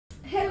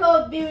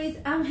Hello beauties,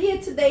 I'm here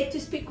today to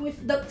speak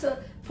with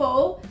Dr.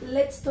 Paul.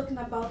 Let's talk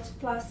about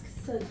plastic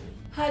surgery.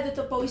 Hi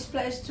Dr. Paul, it's a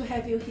pleasure to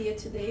have you here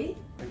today.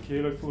 Thank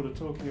you, look forward to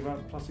talking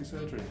about plastic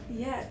surgery.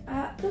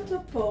 Yeah, Dr.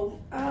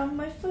 Paul,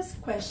 my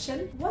first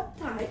question, what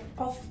type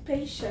of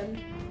patient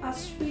are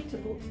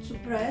suitable to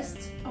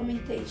breast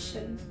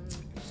augmentation?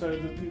 So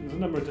there's a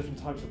number of different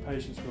types of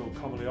patients we'll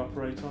commonly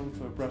operate on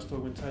for breast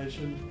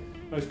augmentation.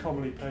 Most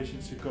commonly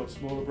patients who've got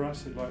smaller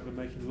breasts, who'd like them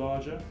making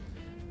larger.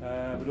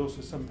 But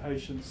also some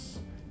patients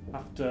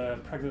after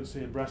pregnancy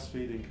and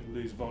breastfeeding can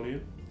lose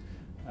volume,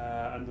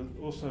 and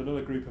also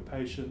another group of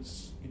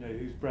patients,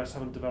 whose breasts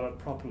haven't developed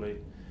properly.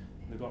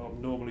 They've got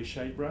abnormally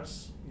shaped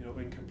breasts,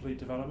 incomplete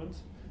development.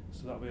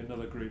 So that'll be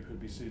another group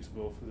who'd be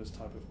suitable for this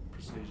type of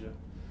procedure.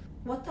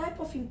 What type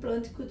of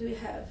implant could we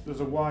have? There's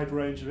a wide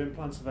range of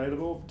implants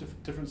available,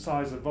 different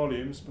sizes and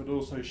volumes, but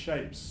also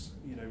shapes.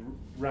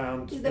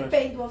 Round. It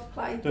depends what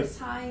client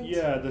design.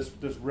 Yeah,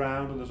 there's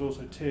round and there's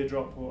also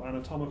teardrop or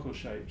anatomical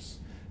shapes.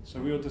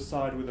 So we'll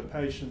decide with a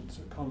patient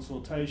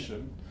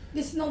consultation.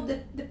 This is not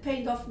the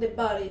pain of the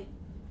body,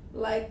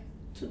 like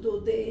to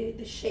do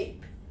the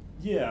shape.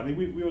 Yeah, I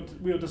mean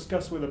we'll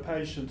discuss with a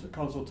patient at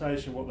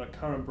consultation what their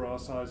current bra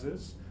size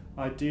is,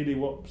 ideally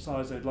what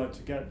size they'd like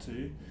to get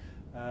to.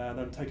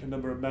 Then take a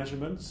number of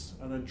measurements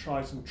and then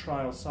try some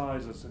trial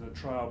sizes in a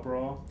trial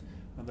bra,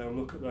 and they'll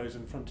look at those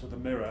in front of the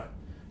mirror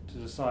to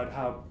decide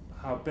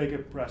how big a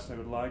breast they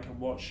would like and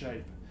what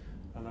shape,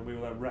 and then we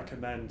will then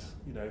recommend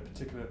a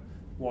particular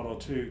one or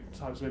two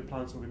types of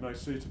implants that will be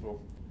most suitable.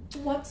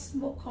 What's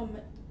more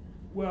common?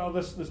 Well,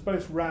 there's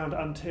both round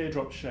and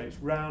teardrop shapes.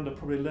 Round are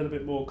probably a little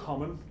bit more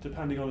common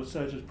depending on the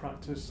surgeon's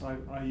practice.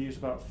 I use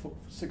about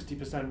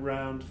 60%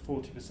 round,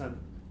 40%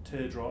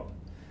 teardrop.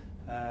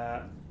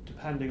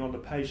 Depending on the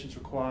patient's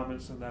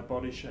requirements and their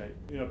body shape.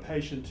 A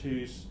patient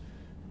who's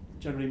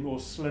generally more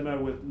slimmer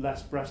with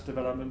less breast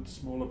development,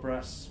 smaller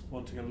breasts,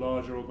 wanting a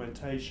larger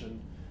augmentation,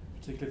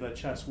 particularly if their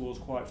chest wall is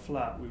quite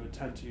flat, we would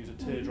tend to use a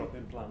teardrop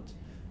implant.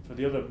 For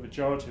the other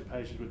majority of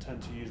patients, we would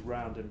tend to use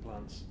round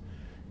implants.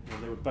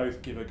 They would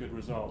both give a good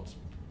result,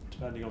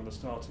 depending on the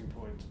starting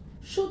point.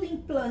 Should the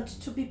implant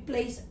to be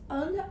placed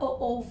under or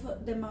over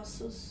the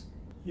muscles?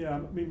 Yeah, I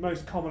mean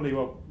most commonly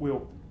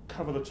we'll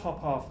cover the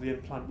top half of the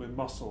implant with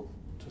muscle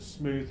to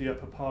smooth the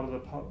upper part of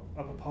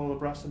the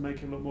breast and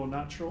make it look more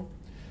natural.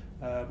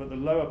 But the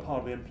lower part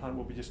of the implant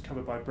will be just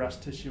covered by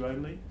breast tissue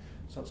only.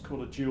 So that's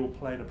called a dual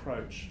plane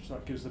approach. So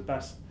that gives the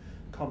best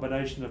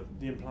combination of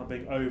the implant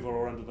being over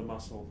or under the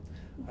muscle.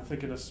 I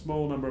think in a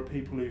small number of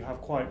people who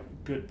have quite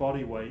good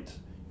body weight,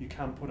 you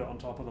can put it on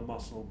top of the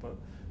muscle, but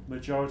the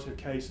majority of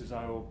cases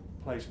I will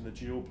place in the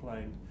dual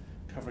plane,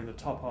 covering the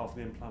top half of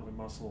the implant with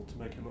muscle to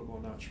make it look more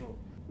natural.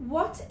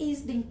 What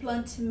is the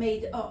implant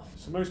made of?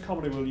 So most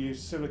commonly we'll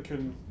use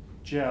silicone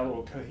gel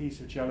or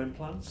cohesive gel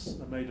implants.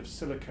 They're made of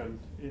silicone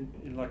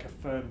in like a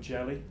firm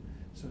jelly.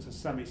 So it's a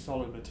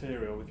semi-solid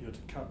material. If you were to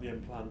cut the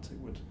implant, it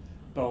would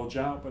bulge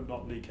out but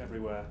not leak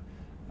everywhere.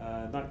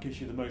 And that gives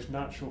you the most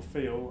natural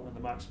feel and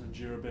the maximum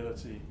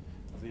durability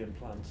of the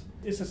implant.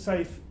 It's a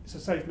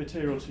safe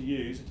material to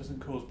use. It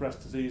doesn't cause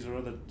breast disease or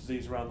other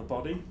disease around the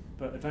body,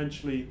 but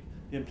eventually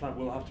the implant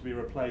will have to be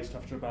replaced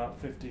after about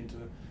 15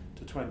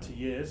 to 20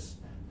 years.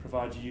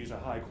 Provided you use a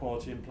high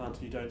quality implant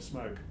and you don't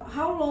smoke.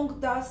 How long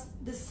does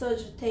the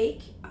surgery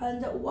take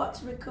and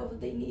what recovery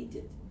they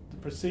needed? The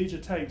procedure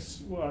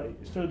takes,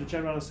 it's done under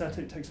general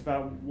anaesthetic, it takes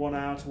about 1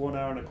 hour to 1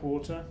 hour and a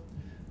quarter.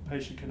 The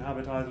patient can have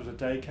it either as a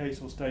day case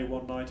or stay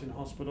one night in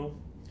hospital.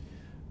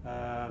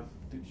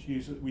 We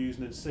use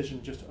an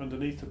incision just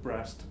underneath the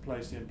breast to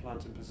place the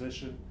implant in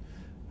position,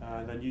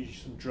 and then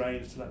use some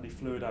drains to let any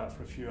fluid out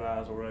for a few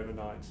hours or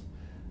overnight.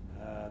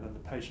 Then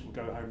the patient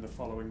will go home the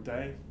following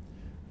day.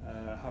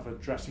 Have a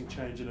dressing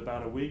change in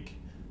about a week,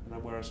 and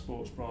then wear a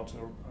sports bra to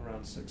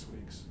around 6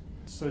 weeks.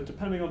 So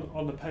depending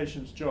on the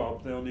patient's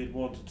job, they'll need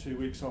 1 to 2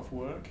 weeks off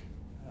work.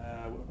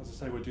 As I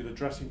say, we'll do the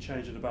dressing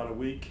change in about a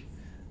week,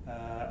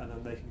 and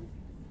then they can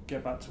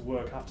get back to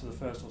work after the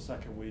first or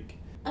second week.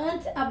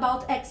 And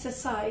about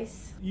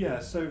exercise? Yeah,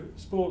 so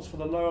sports for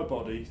the lower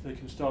body, they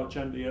can start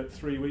gently at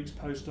 3 weeks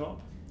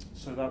post-op.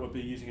 So that would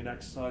be using an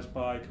exercise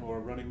bike or a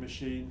running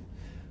machine.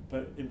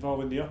 But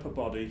involving the upper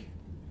body,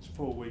 it's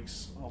 4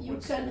 weeks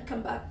onwards. You can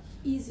come back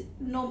easy,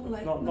 not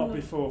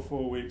before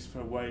 4 weeks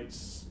for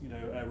weights,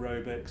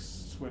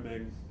 aerobics,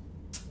 swimming,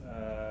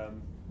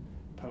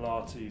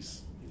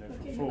 Pilates.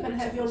 Okay, for 4 you can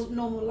weeks have onwards. your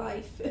normal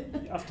life.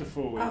 After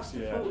 4 weeks, After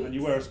yeah. 4 weeks. And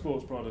you wear a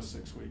sports bra for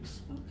 6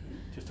 weeks, Okay.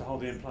 just to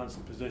hold the implants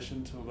in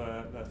position till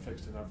they're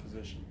fixed in that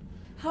position.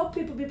 How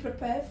people be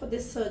prepared for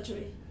this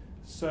surgery?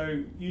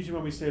 So usually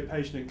when we see a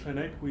patient in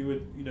clinic, we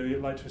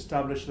would like to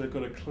establish they've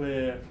got a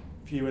clear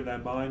view in their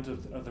mind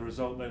of the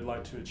result they'd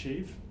like to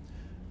achieve.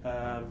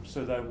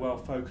 So they're well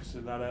focused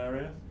in that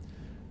area.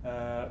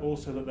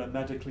 Also that they're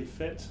medically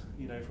fit,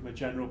 from a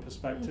general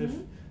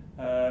perspective.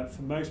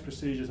 For most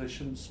procedures they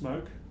shouldn't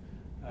smoke.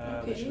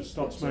 They should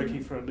stop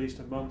smoking for at least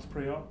a month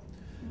pre-op.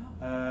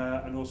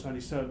 And also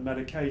any certain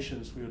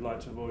medications we would like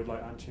to avoid,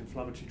 like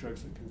anti-inflammatory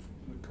drugs that can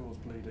cause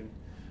bleeding.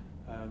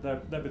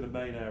 That'd be the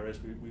main areas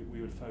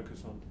we would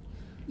focus on.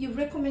 You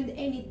recommend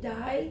any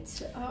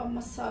diet,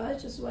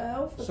 massage as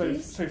well for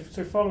this?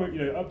 So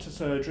following, up to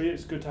surgery,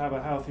 it's good to have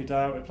a healthy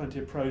diet with plenty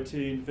of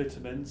protein,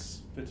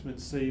 vitamins, vitamin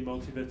C,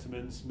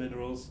 multivitamins,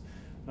 minerals,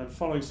 and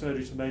following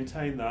surgery to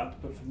maintain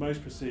that. But for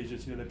most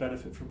procedures, they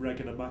benefit from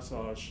regular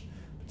massage,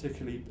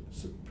 particularly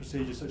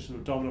procedures such as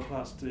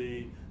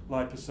abdominoplasty,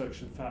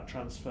 liposuction, fat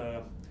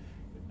transfer,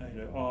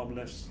 arm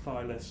lifts,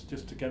 thigh lifts,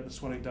 just to get the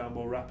swelling down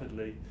more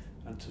rapidly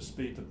and to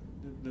speed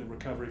the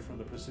recovery from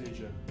the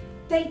procedure.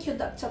 Thank you,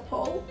 Dr.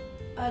 Paul,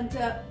 and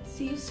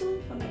see you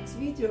soon for next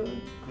video.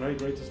 Great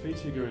to speak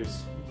to you,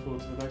 Grace. Look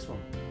forward to the next one.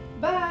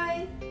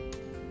 Bye!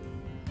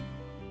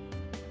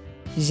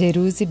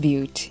 Jeruse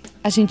Beauty.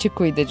 A gente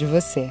cuida de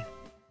você.